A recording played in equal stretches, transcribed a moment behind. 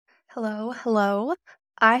Hello, hello.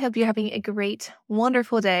 I hope you're having a great,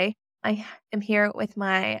 wonderful day. I am here with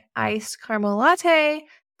my iced caramel latte,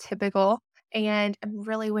 typical, and I'm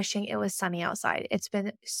really wishing it was sunny outside. It's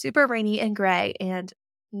been super rainy and gray and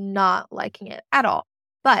not liking it at all.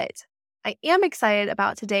 But I am excited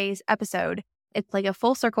about today's episode. It's like a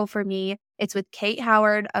full circle for me. It's with Cait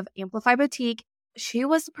Howard of Amplify Boutique. She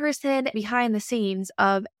was the person behind the scenes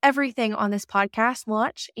of everything on this podcast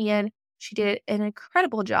launch, and she did an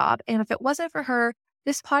incredible job. And if it wasn't for her,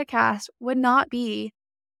 this podcast would not be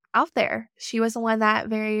out there. She was the one that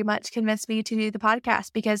very much convinced me to do the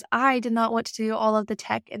podcast because I did not want to do all of the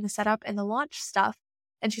tech and the setup and the launch stuff.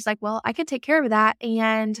 And she's like, well, I can take care of that.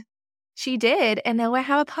 And she did. And now I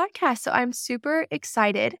have a podcast. So I'm super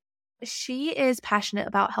excited. She is passionate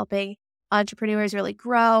about helping entrepreneurs really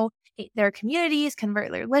grow their communities,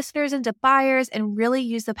 convert their listeners into buyers, and really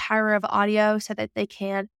use the power of audio so that they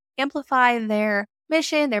can amplify their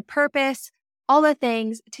mission, their purpose, all the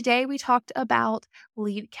things. Today, we talked about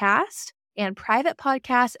Leadcast and private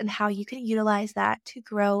podcasts and how you can utilize that to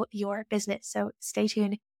grow your business. So stay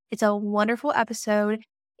tuned. It's a wonderful episode,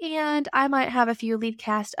 and I might have a few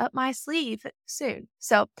Leadcasts up my sleeve soon.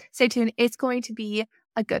 So stay tuned. It's going to be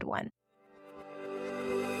a good one.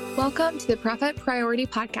 Welcome to the Profit Priority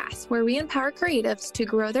Podcast, where we empower creatives to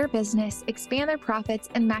grow their business, expand their profits,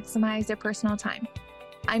 and maximize their personal time.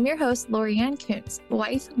 I'm your host, Lorianne Kuntz,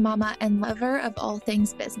 wife, mama, and lover of all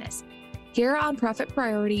things business. Here on Profit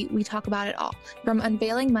Priority, we talk about it all, from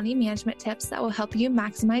unveiling money management tips that will help you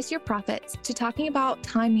maximize your profits to talking about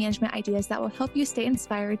time management ideas that will help you stay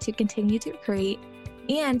inspired to continue to create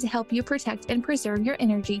and to help you protect and preserve your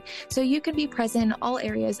energy so you can be present in all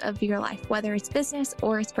areas of your life, whether it's business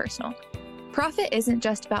or it's personal. Profit isn't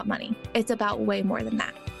just about money. It's about way more than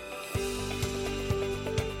that.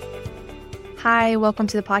 Hi, welcome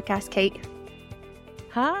to the podcast, Cait.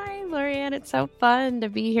 Hi, Lorianne. It's so fun to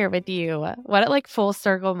be here with you. What a full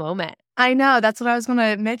circle moment. I know. That's what I was going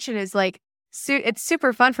to mention is it's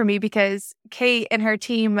super fun for me because Cait and her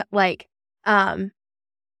team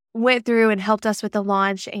went through and helped us with the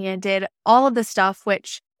launch and did all of the stuff,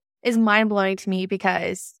 which is mind blowing to me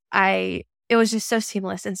because it was just so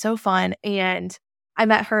seamless and so fun. And I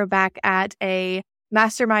met her back at a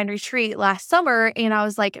mastermind retreat last summer, and I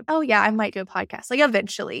was like, oh yeah, I might do a podcast,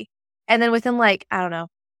 eventually. And then within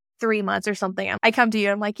 3 months or something, I come to you.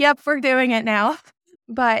 I'm like, yep, we're doing it now.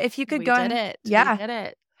 But if you could go, did it. Yeah, we did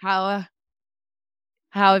it. How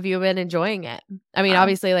have you been enjoying it? I mean,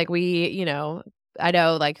 obviously, I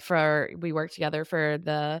know, we worked together for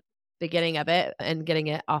the beginning of it and getting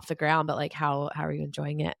it off the ground, but how are you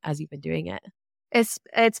enjoying it as you've been doing it? It's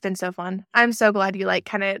been so fun. I'm so glad you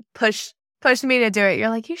kind of pushed me to do it. You're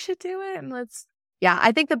like, you should do it, and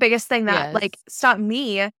I think the biggest thing that stopped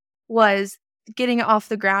me was getting it off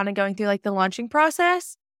the ground and going through the launching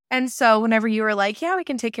process. And so whenever you were like, yeah, we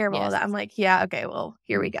can take care of all of that, I'm like, yeah, okay, well,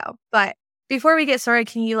 here we go. But before we get started,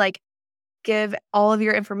 can you give all of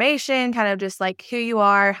your information, kind of just who you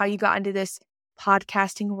are, how you got into this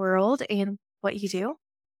podcasting world, and what you do?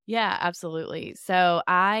 Yeah, absolutely. So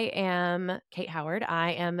I am Cait Howard.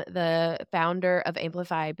 I am the founder of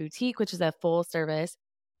Amplify Boutique, which is a full service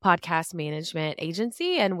podcast management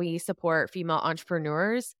agency, and we support female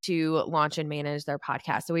entrepreneurs to launch and manage their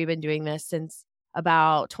podcast. So we've been doing this since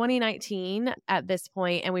about 2019 at this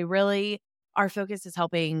point, and our focus is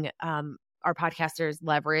helping our podcasters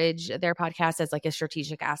leverage their podcast as a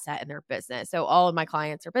strategic asset in their business. So all of my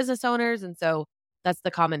clients are business owners. And so that's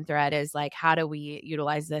the common thread is how do we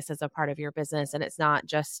utilize this as a part of your business? And it's not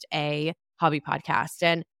just a hobby podcast.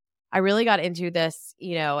 And I really got into this,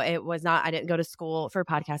 it was not, I didn't go to school for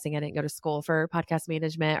podcasting. I didn't go to school for podcast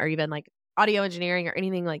management or even audio engineering or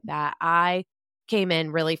anything like that. I came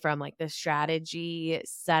in really from the strategy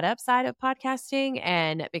setup side of podcasting.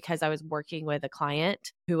 And because I was working with a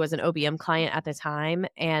client who was an OBM client at the time,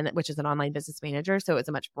 and which is an online business manager. So it's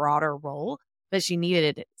a much broader role, but she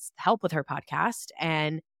needed help with her podcast.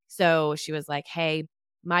 And so she was like, hey,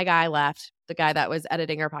 my guy left, the guy that was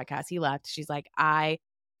editing her podcast, he left. She's like,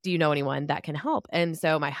 do you know anyone that can help? And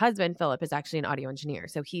so my husband, Philip, is actually an audio engineer.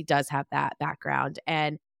 So he does have that background.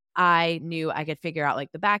 And I knew I could figure out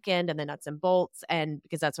the back end and the nuts and bolts. And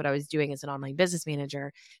because that's what I was doing as an online business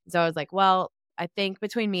manager. And so I was like, well, I think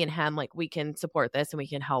between me and him, we can support this and we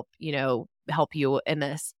can help you in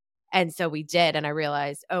this. And so we did. And I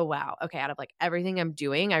realized, oh, wow. Okay. Out of everything I'm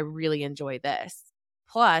doing, I really enjoy this.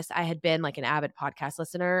 Plus I had been an avid podcast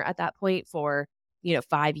listener at that point for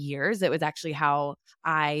 5 years. It was actually how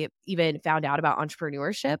I even found out about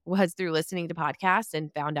entrepreneurship was through listening to podcasts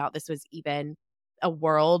and found out this was even a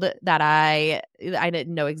world that I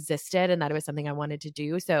didn't know existed and that it was something I wanted to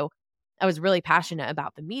do. So I was really passionate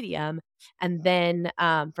about the medium. And then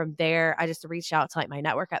from there, I just reached out to like my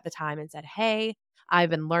network at the time and said, hey, I've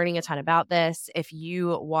been learning a ton about this. If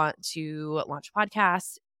you want to launch a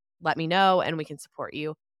podcast, let me know and we can support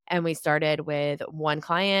you. And we started with one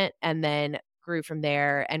client and then grew from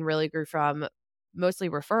there and really grew from mostly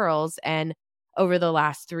referrals. And over the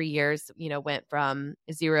last 3 years, went from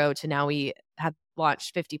 0 to now we have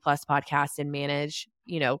launched 50 plus podcasts and manage,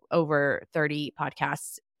 over 30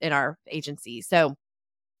 podcasts in our agency. So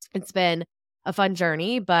it's been a fun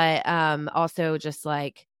journey, but also just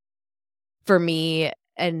like for me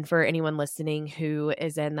and for anyone listening who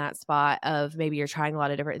is in that spot of maybe you're trying a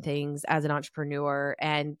lot of different things as an entrepreneur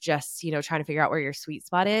and just, trying to figure out where your sweet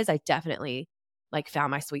spot is. I definitely like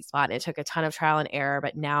found my sweet spot, and it took a ton of trial and error,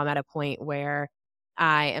 but now I'm at a point where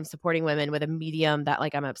I am supporting women with a medium that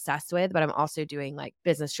like I'm obsessed with, but I'm also doing like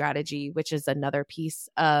business strategy, which is another piece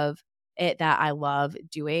of it that I love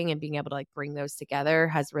doing, and being able to like bring those together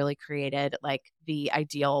has really created like the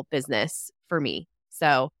ideal business for me.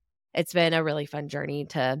 So it's been a really fun journey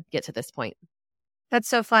to get to this point. That's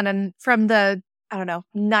so fun. And from the, I don't know,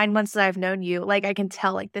 9 months that I've known you, like I can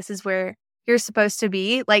tell like this is where you're supposed to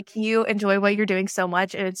be. Like you enjoy what you're doing so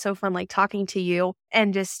much. And it's so fun like talking to you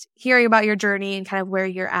and just hearing about your journey and kind of where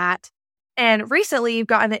you're at. And recently you've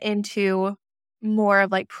gotten into more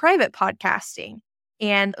of like private podcasting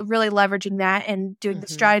and really leveraging that and doing the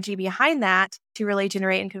strategy behind that to really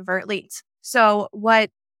generate and convert leads. So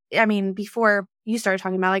before you started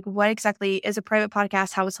talking about like what exactly is a private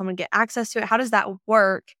podcast? How would someone get access to it? How does that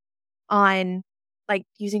work on like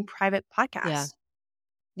using private podcasts?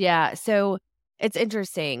 Yeah. So it's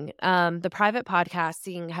interesting. The private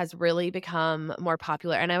podcasting has really become more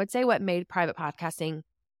popular. And I would say what made private podcasting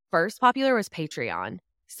first popular was Patreon.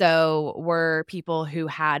 So were people who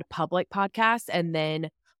had public podcasts and then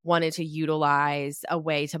wanted to utilize a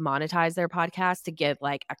way to monetize their podcast to give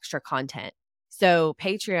like extra content. So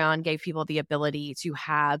Patreon gave people the ability to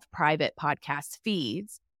have private podcast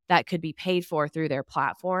feeds that could be paid for through their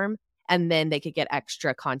platform, and then they could get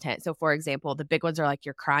extra content. So for example, the big ones are like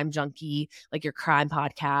your crime junkie, like your crime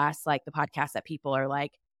podcast, like the podcast that people are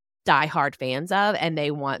like diehard fans of, and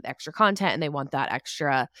they want extra content and they want that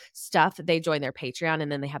extra stuff. They join their Patreon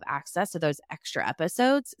and then they have access to those extra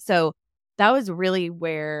episodes. So that was really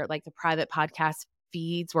where like the private podcast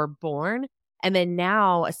feeds were born. And then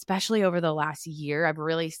now, especially over the last year, I've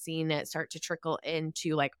really seen it start to trickle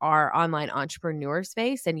into like our online entrepreneur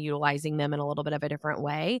space and utilizing them in a little bit of a different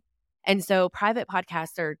way. And so private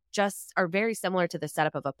podcasts are very similar to the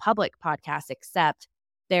setup of a public podcast, except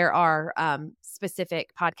there are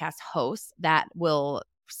specific podcast hosts that will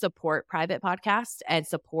support private podcasts and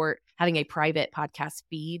support having a private podcast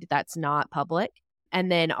feed that's not public.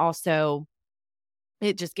 And then also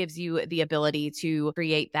it just gives you the ability to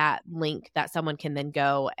create that link that someone can then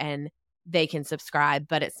go and they can subscribe,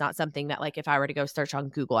 but it's not something that like if I were to go search on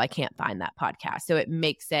Google, I can't find that podcast. So it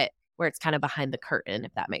makes it where it's kind of behind the curtain,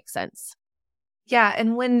 if that makes sense. Yeah.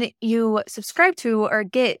 And when you subscribe to or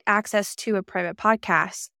get access to a private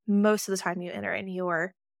podcast, most of the time you enter in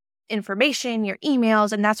your information, your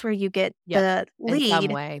emails, and that's where you get the lead in some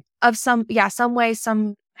way. Of some way,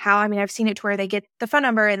 somehow. I mean, I've seen it to where they get the phone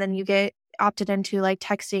number and then you get opted into like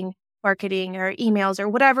texting marketing or emails or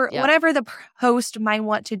whatever the host might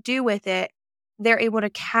want to do with it. They're able to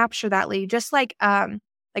capture that lead just like a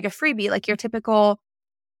freebie, like your typical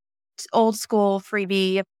old school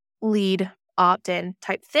freebie lead opt-in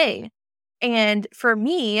type thing. And for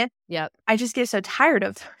me, I just get so tired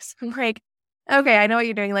of this. I'm like, okay, I know what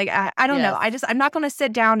you're doing. Like, I don't know. I'm not going to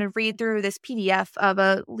sit down and read through this PDF of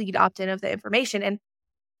a lead opt-in of the information. And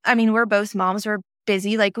I mean, we're both moms. We're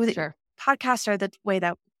busy. Like podcasts are the way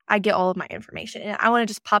that I get all of my information. And I want to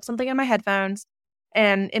just pop something in my headphones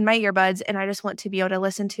and in my earbuds. And I just want to be able to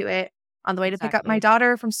listen to it on the way to pick up my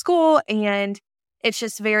daughter from school. And it's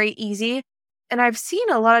just very easy. And I've seen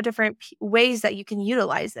a lot of different ways that you can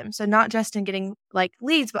utilize them. So not just in getting like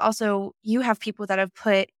leads, but also you have people that have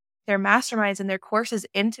put their masterminds and their courses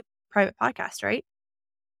into private podcasts, right?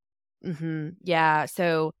 Yeah.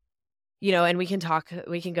 So, and we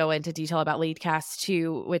can go into detail about Leadcast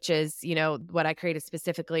too, which is, what I created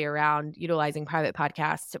specifically around utilizing private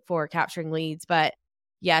podcasts for capturing leads. But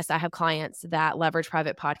yes, I have clients that leverage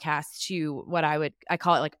private podcasts to I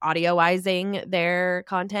call it like audioizing their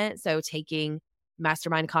content. So taking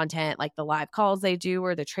mastermind content, like the live calls they do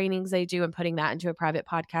or the trainings they do, and putting that into a private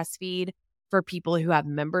podcast feed for people who have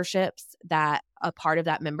memberships, that a part of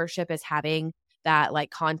that membership is having that like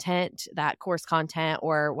content, that course content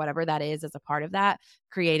or whatever that is as a part of that,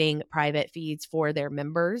 creating private feeds for their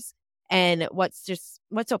members. And what's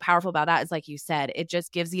so powerful about that is, like you said, it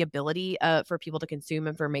just gives the ability for people to consume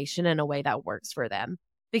information in a way that works for them.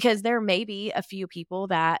 Because there may be a few people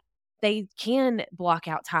that they can block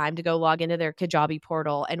out time to go log into their Kajabi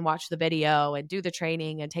portal and watch the video and do the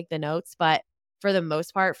training and take the notes. But for the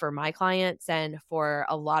most part, for my clients and for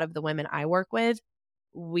a lot of the women I work with,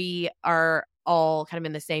 we are all kind of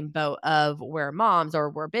in the same boat of we're moms or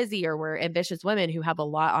we're busy or we're ambitious women who have a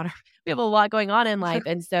lot on we have a lot going on in life.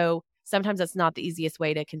 And so sometimes that's not the easiest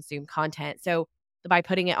way to consume content. So by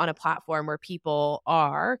putting it on a platform where people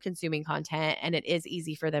are consuming content and it is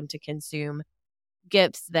easy for them to consume,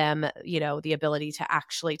 gives them, the ability to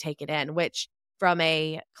actually take it in, which from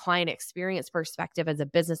a client experience perspective as a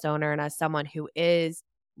business owner and as someone who is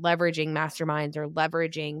leveraging masterminds or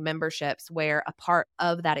leveraging memberships, where a part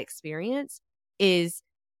of that experience is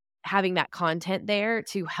having that content there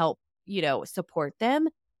to help, support them.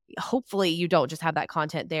 Hopefully you don't just have that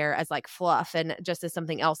content there as like fluff and just as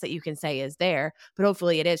something else that you can say is there, but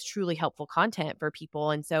hopefully it is truly helpful content for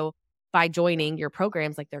people. And so by joining your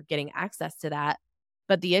programs, like they're getting access to that.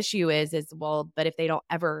 But the issue is, well, but if they don't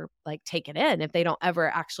ever like take it in, if they don't ever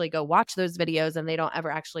actually go watch those videos and they don't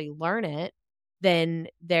ever actually learn it, then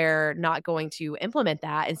they're not going to implement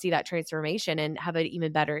that and see that transformation and have an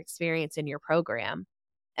even better experience in your program.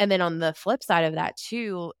 And then on the flip side of that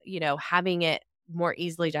too, having it more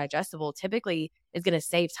easily digestible typically is going to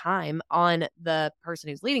save time on the person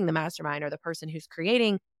who's leading the mastermind or the person who's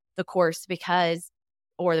creating the course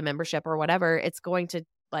or the membership or whatever. It's going to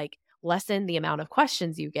like lessen the amount of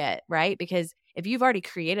questions you get, right? Because if you've already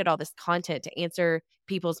created all this content to answer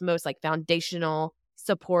people's most like foundational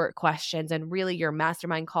support questions, and really your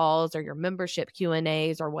mastermind calls or your membership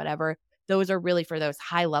Q&As or whatever, those are really for those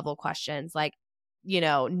high level questions, like,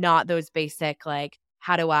 not those basic, like,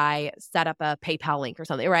 how do I set up a PayPal link or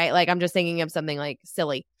something, right? Like, I'm just thinking of something like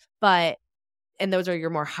silly, and those are your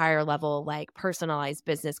more higher level, like personalized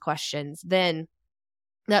business questions. Then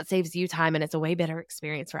that saves you time and it's a way better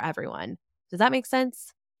experience for everyone. Does that make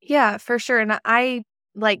sense? Yeah, for sure. And I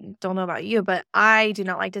don't know about you, but I do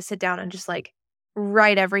not like to sit down and just like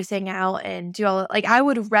write everything out and do all like I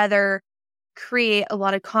would rather create a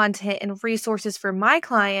lot of content and resources for my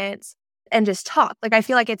clients and just talk. Like I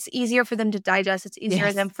feel like it's easier for them to digest. It's easier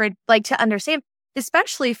for them to understand,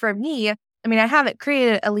 especially for me. I mean, I haven't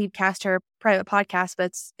created a Leadcaster private podcast,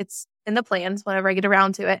 but it's in the plans whenever I get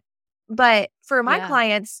around to it. But for my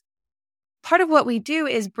clients, part of what we do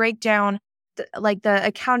is break down the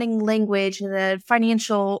accounting language and the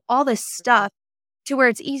financial, all this stuff to where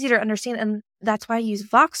it's easier to understand. And that's why I use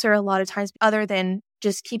Voxer a lot of times other than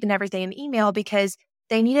just keeping everything in email, because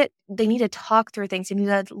they need it. They need to talk through things. They need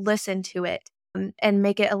to listen to it and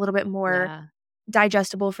make it a little bit more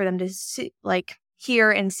digestible for them to see, like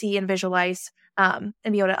hear and see and visualize and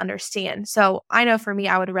be able to understand. So I know for me,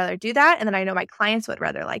 I would rather do that. And then I know my clients would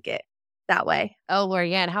rather like it that way. Oh,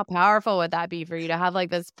 Lorianne, how powerful would that be for you to have like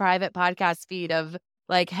this private podcast feed of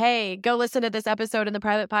like, hey, go listen to this episode in the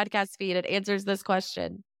private podcast feed. It answers this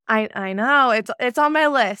question. I know. It's on my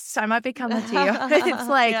list. I might be coming to you. It's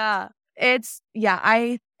like,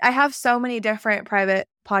 I have so many different private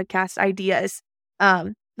podcast ideas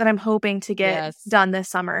that I'm hoping to get done this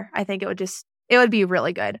summer. I think it would be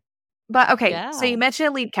really good. But okay, so you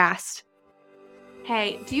mentioned Leadcast.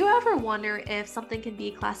 Hey, do you ever wonder if something can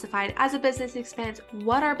be classified as a business expense?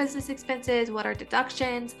 What are business expenses? What are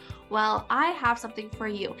deductions? Well, I have something for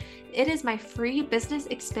you. It is my free business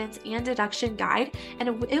expense and deduction guide,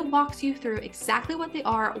 and it walks you through exactly what they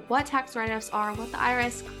are, what tax write-offs are, what the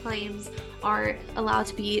IRS claims are allowed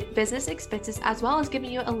to be business expenses, as well as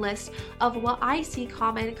giving you a list of what I see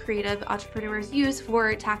common creative entrepreneurs use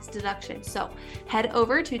for tax deductions. So head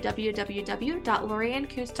over to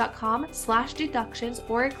www.loriannekunz.com/deductions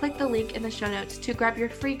or click the link in the show notes to grab your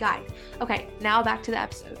free guide. Okay, now back to the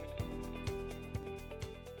episode.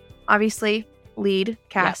 Obviously,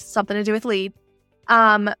 Leadcast, something to do with lead.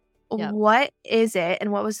 What is it,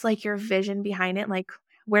 and what was like your vision behind it? Like,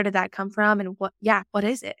 where did that come from, and what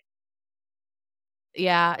is it?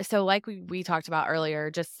 Yeah. So like we talked about earlier,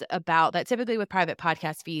 just about that typically with private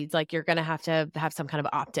podcast feeds, like you're going to have some kind of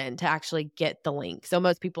opt-in to actually get the link. So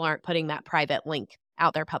most people aren't putting that private link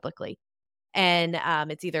out there publicly. And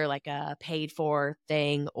it's either like a paid for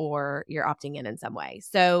thing or you're opting in some way.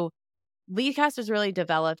 So Leadcast was really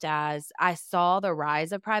developed as I saw the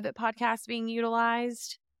rise of private podcasts being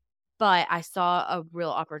utilized, but I saw a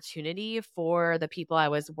real opportunity for the people I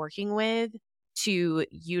was working with to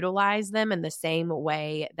utilize them in the same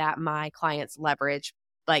way that my clients leverage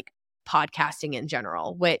like podcasting in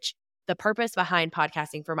general, which the purpose behind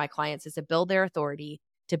podcasting for my clients is to build their authority,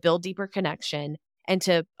 to build deeper connection, and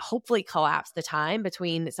to hopefully collapse the time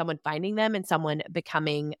between someone finding them and someone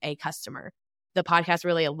becoming a customer. The podcast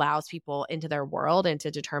really allows people into their world and to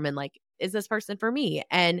determine, like, is this person for me?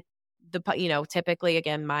 And typically,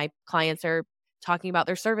 again, my clients are talking about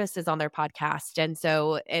their services on their podcast. And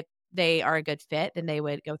so if they are a good fit, then they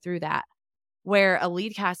would go through that. Where a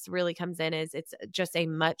lead cast really comes in is it's just a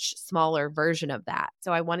much smaller version of that.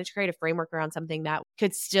 So I wanted to create a framework around something that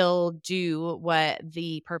could still do what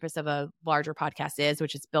the purpose of a larger podcast is,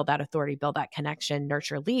 which is build that authority, build that connection,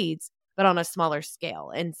 nurture leads, but on a smaller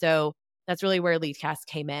scale. And so that's really where LeadCast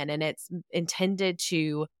came in. And it's intended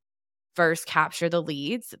to first capture the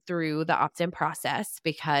leads through the opt-in process,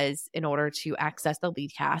 because in order to access the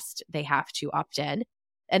LeadCast, they have to opt in.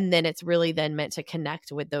 And then it's really then meant to connect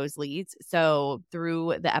with those leads. So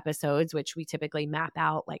through the episodes, which we typically map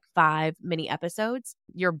out like 5 mini episodes,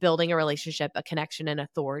 you're building a relationship, a connection, and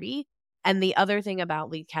authority. And the other thing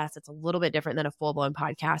about LeadCast that's a little bit different than a full-blown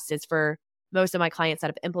podcast is for most of my clients that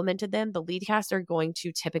have implemented them, the LeadCasts are going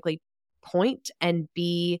to typically point and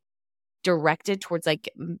be directed towards like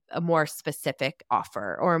a more specific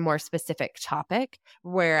offer or a more specific topic.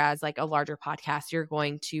 Whereas like a larger podcast, you're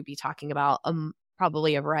going to be talking about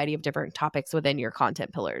probably a variety of different topics within your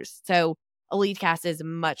content pillars. So a lead cast is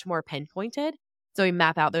much more pinpointed. So we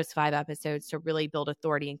map out those 5 episodes to really build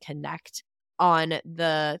authority and connect on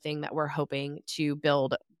the thing that we're hoping to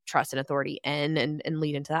build trust and authority in and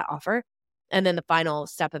lead into that offer. And then the final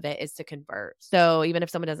step of it is to convert. So even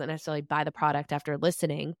if someone doesn't necessarily buy the product after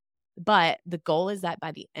listening, but the goal is that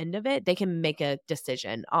by the end of it, they can make a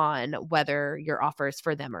decision on whether your offer is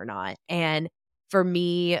for them or not. And for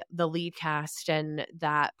me, the lead cast and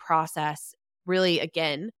that process really,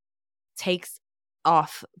 again, takes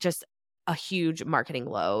off just a huge marketing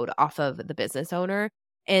load off of the business owner,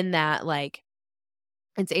 in that like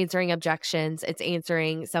it's answering objections, it's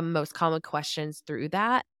answering some most common questions through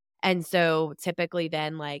that. And so typically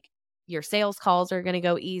then like your sales calls are going to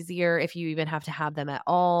go easier if you even have to have them at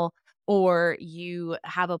all, or you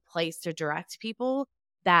have a place to direct people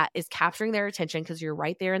that is capturing their attention because you're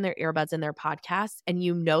right there in their earbuds in their podcasts, and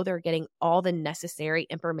you know they're getting all the necessary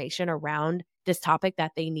information around this topic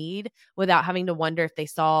that they need without having to wonder if they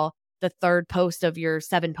saw the 3rd post of your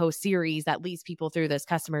 7-post series that leads people through this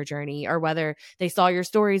customer journey, or whether they saw your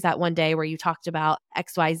stories that one day where you talked about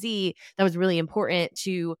XYZ that was really important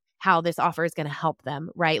to how this offer is going to help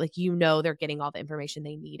them, right? Like, you know, they're getting all the information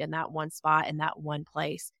they need in that one spot, in that one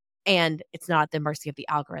place. And it's not at the mercy of the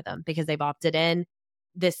algorithm because they've opted in.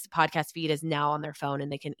 This podcast feed is now on their phone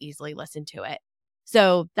and they can easily listen to it.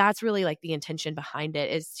 So that's really like the intention behind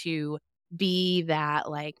it, is to be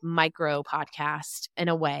that like micro podcast in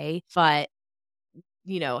a way, but,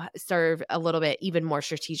 you know, serve a little bit even more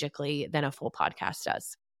strategically than a full podcast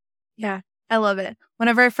does. Yeah, I love it.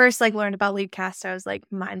 Whenever I first like learned about LeadCast, I was like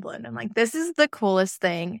mind blown. I'm like, this is the coolest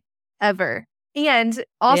thing ever. And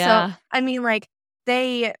also, I mean, like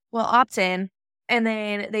they will opt in and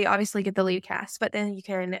then they obviously get the LeadCast, but then you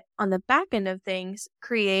can, on the back end of things,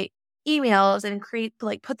 create emails and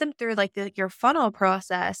put them through like your funnel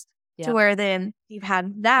process to where then you've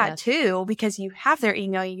had that too, because you have their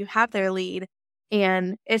email, you have their lead.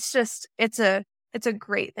 And it's just, it's a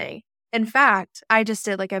great thing. In fact, I just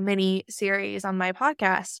did like a mini series on my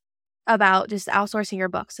podcast about just outsourcing your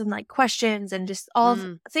books and like questions and just all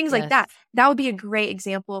things like that. That would be a great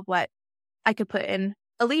example of what I could put in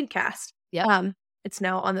a lead cast. It's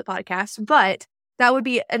now on the podcast, but that would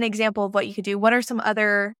be an example of what you could do. What are some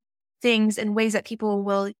other things and ways that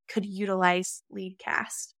people could utilize lead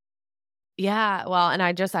cast? Yeah, well, and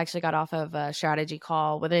I just actually got off of a strategy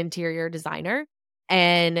call with an interior designer.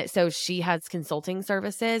 And so she has consulting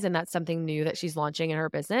services, and that's something new that she's launching in her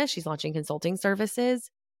business. She's launching consulting services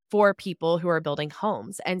for people who are building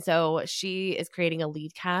homes. And so she is creating a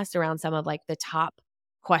lead cast around some of like the top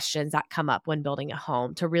questions that come up when building a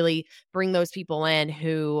home, to really bring those people in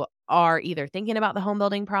who are either thinking about the home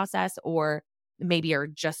building process, or maybe are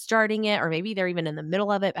just starting it, or maybe they're even in the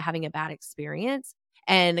middle of it but having a bad experience,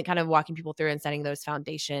 and kind of walking people through and setting those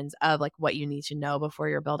foundations of like what you need to know before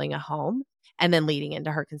you're building a home, and then leading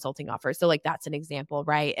into her consulting offer. So like that's an example,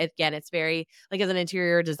 right? Again, it's very like, as an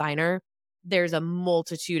interior designer, there's a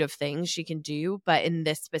multitude of things she can do, but in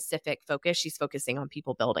this specific focus, she's focusing on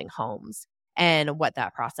people building homes and what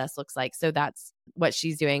that process looks like. So that's what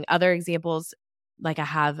she's doing. Other examples, like I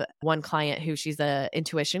have one client who she's a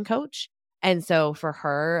intuition coach. And so for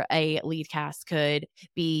her, a lead cast could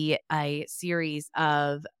be a series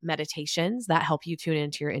of meditations that help you tune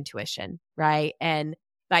into your intuition, right? And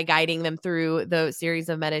by guiding them through those series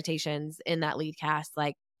of meditations in that lead cast,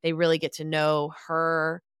 like they really get to know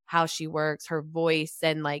her, how she works, her voice,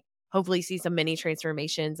 and like hopefully see some mini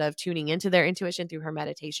transformations of tuning into their intuition through her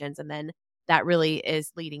meditations. And then that really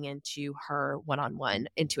is leading into her one-on-one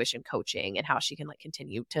intuition coaching and how she can like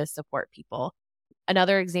continue to support people.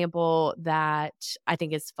 Another example that I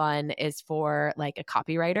think is fun is for like a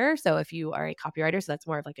copywriter. So if you are a copywriter, so that's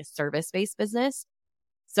more of like a service-based business,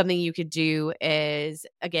 something you could do is,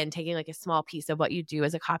 again, taking like a small piece of what you do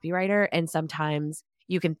as a copywriter. And sometimes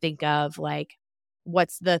you can think of like,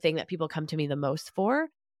 what's the thing that people come to me the most for?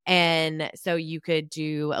 And so you could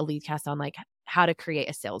do a lead cast on like how to create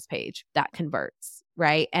a sales page that converts,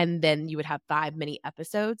 right? And then you would have 5 mini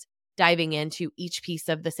episodes diving into each piece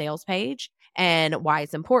of the sales page and why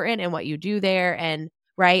it's important and what you do there. And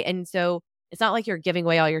right. And so it's not like you're giving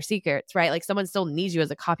away all your secrets, right? Like someone still needs you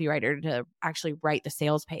as a copywriter to actually write the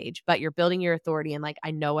sales page, but you're building your authority and like,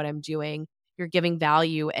 I know what I'm doing. You're giving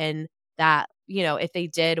value, and that, you know, if they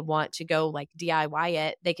did want to go like DIY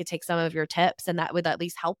it, they could take some of your tips and that would at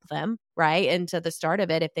least help them, right? Into the start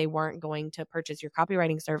of it, if they weren't going to purchase your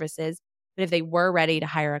copywriting services, but if they were ready to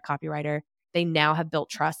hire a copywriter, they now have built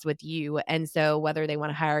trust with you. And so whether they want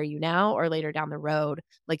to hire you now or later down the road,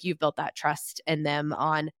 like you've built that trust in them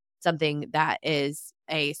on something that is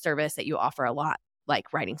a service that you offer a lot,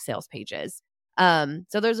 like writing sales pages.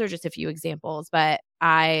 So those are just a few examples, but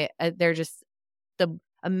they're just the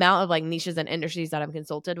amount of like niches and industries that I've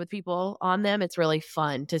consulted with people on them. It's really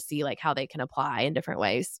fun to see like how they can apply in different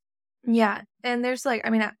ways. Yeah. And there's like,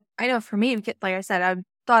 I mean, I know for me, like I said, I've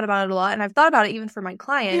thought about it a lot, and I've thought about it even for my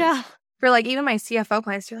clients. Yeah. For like even my CFO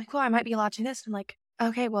clients, they're like, well, I might be launching this. I'm like,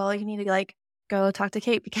 okay, well, you need to like go talk to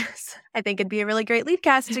Cait because I think it'd be a really great lead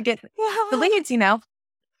cast to get the leads, you know?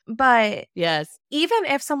 But Yes. even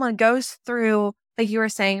if someone goes through, like you were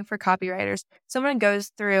saying for copywriters, someone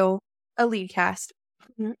goes through a lead cast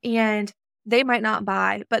and they might not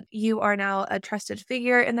buy, but you are now a trusted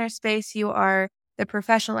figure in their space. You are the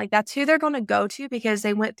professional. Like that's who they're going to go to because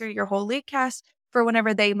they went through your whole lead cast for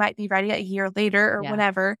whenever they might be ready a year later or Yeah.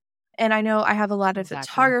 whatever. And I know I have a lot of Exactly.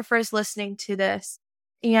 photographers listening to this,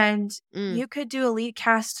 and you could do a lead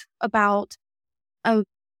cast about, I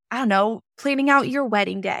don't know, planning out your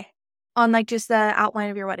wedding day on like just the outline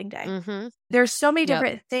of your wedding day. Mm-hmm. There's so many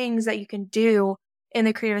different things that you can do in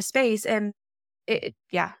the creative space, and it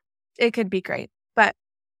could be great. But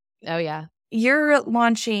oh yeah, you're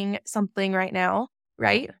launching something right now,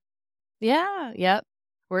 right? Yeah. Yep.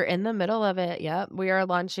 We're in the middle of it. Yep. We are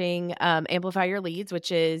launching Amplify Your Leads,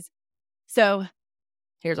 which is, so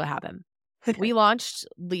here's what happened. We launched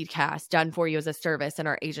LeadCast, done for you as a service in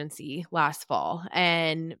our agency last fall,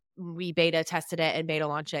 and we beta tested it and beta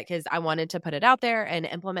launched it because I wanted to put it out there and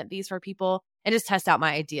implement these for people and just test out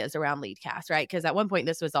my ideas around LeadCast, right? Because at one point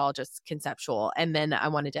this was all just conceptual, and then I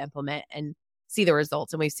wanted to implement and see the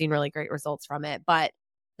results, and we've seen really great results from it. But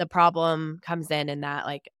the problem comes in that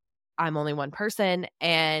like I'm only one person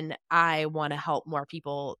and I want to help more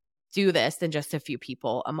people do this than just a few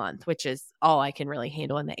people a month, which is all I can really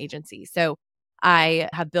handle in the agency. So I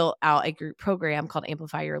have built out a group program called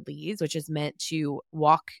Amplify Your Leads, which is meant to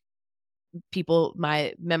walk people,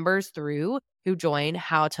 my members through who join,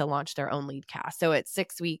 how to launch their own lead cast. So it's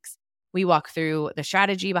 6 weeks. We walk through the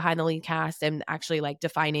strategy behind the lead cast and actually like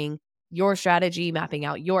defining your strategy, mapping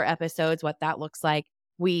out your episodes, what that looks like.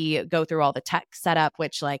 We go through all the tech setup,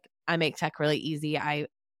 which like I make tech really easy. I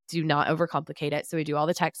do not overcomplicate it. So we do all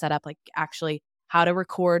the tech setup, like actually how to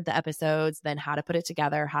record the episodes, then how to put it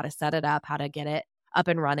together, how to set it up, how to get it up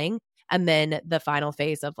and running. And then the final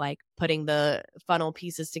phase of like putting the funnel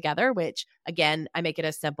pieces together, which again, I make it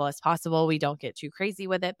as simple as possible. We don't get too crazy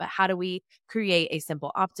with it, but how do we create a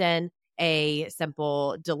simple opt-in, a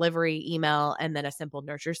simple delivery email, and then a simple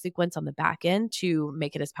nurture sequence on the back end to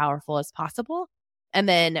make it as powerful as possible? And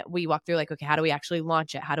then we walk through like, okay, how do we actually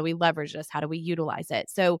launch it? How do we leverage this? How do we utilize it?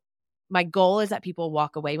 So my goal is that people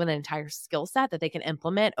walk away with an entire skill set that they can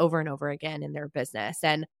implement over and over again in their business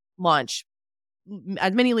and launch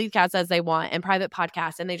as many lead casts as they want and private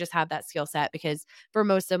podcasts. And they just have that skill set because for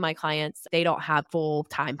most of my clients, they don't have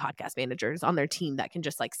full-time podcast managers on their team that can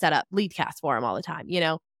just like set up lead casts for them all the time, you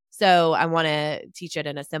know? So I want to teach it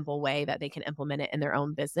in a simple way that they can implement it in their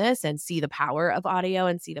own business and see the power of audio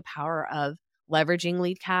and see the power of leveraging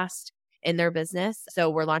LeadCast in their business. So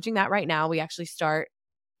we're launching that right now. We actually start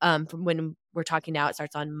from when we're talking now, it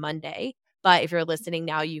starts on Monday. But if you're listening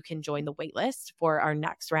now, you can join the waitlist for our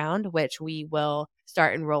next round, which we will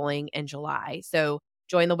start enrolling in July. So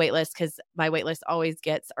join the waitlist because my waitlist always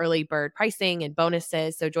gets early bird pricing and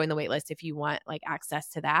bonuses. So join the waitlist if you want like access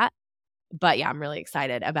to that. But yeah, I'm really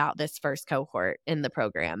excited about this first cohort in the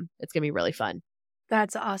program. It's going to be really fun.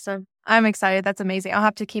 That's awesome. I'm excited. That's amazing. I'll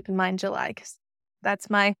have to keep in mind July because that's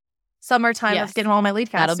my summertime of getting all my lead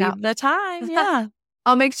casts That'll out. be the time. Yeah.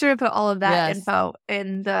 I'll make sure to put all of that Yes. info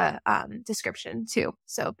in the description too.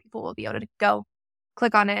 So people will be able to go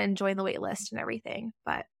click on it and join the wait list and everything.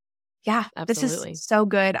 But yeah, Absolutely. This is so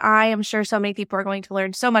good. I am sure so many people are going to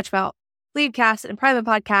learn so much about Leadcast and private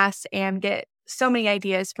podcasts and get so many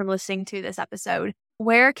ideas from listening to this episode.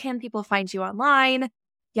 Where can people find you online?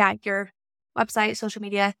 Yeah, your website, social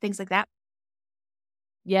media, things like that.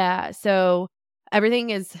 Yeah. So everything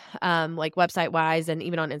is like website wise and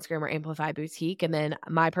even on Instagram or Amplify Boutique. And then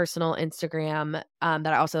my personal Instagram that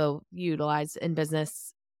I also utilize in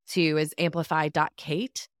business too is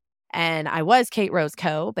amplify.cait. And I was Cait Rose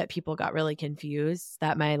Co., but people got really confused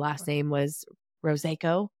that my last name was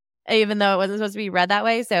Roseco, even though it wasn't supposed to be read that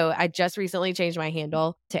way. So I just recently changed my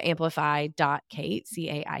handle to amplify.cait,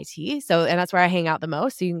 Cait. So, and that's where I hang out the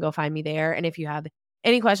most. So you can go find me there. And if you have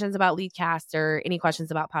any questions about Leadcast or any questions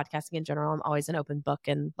about podcasting in general, I'm always an open book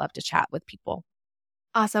and love to chat with people.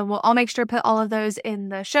 Awesome. Well, I'll make sure to put all of those in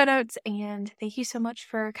the show notes. And thank you so much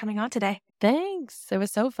for coming on today. Thanks. It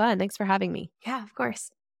was so fun. Thanks for having me. Yeah, of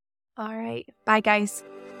course. All right. Bye, guys.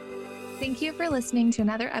 Thank you for listening to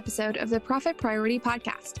another episode of the Profit Priority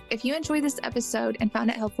Podcast. If you enjoyed this episode and found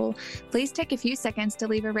it helpful, please take a few seconds to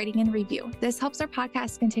leave a rating and review. This helps our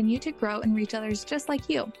podcast continue to grow and reach others just like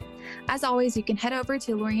you. As always, you can head over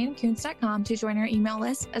to LorianneKuntz.com to join our email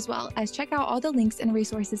list, as well as check out all the links and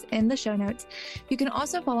resources in the show notes. You can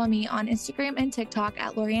also follow me on Instagram and TikTok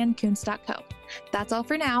at LorianneKuntz.co. That's all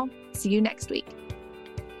for now. See you next week.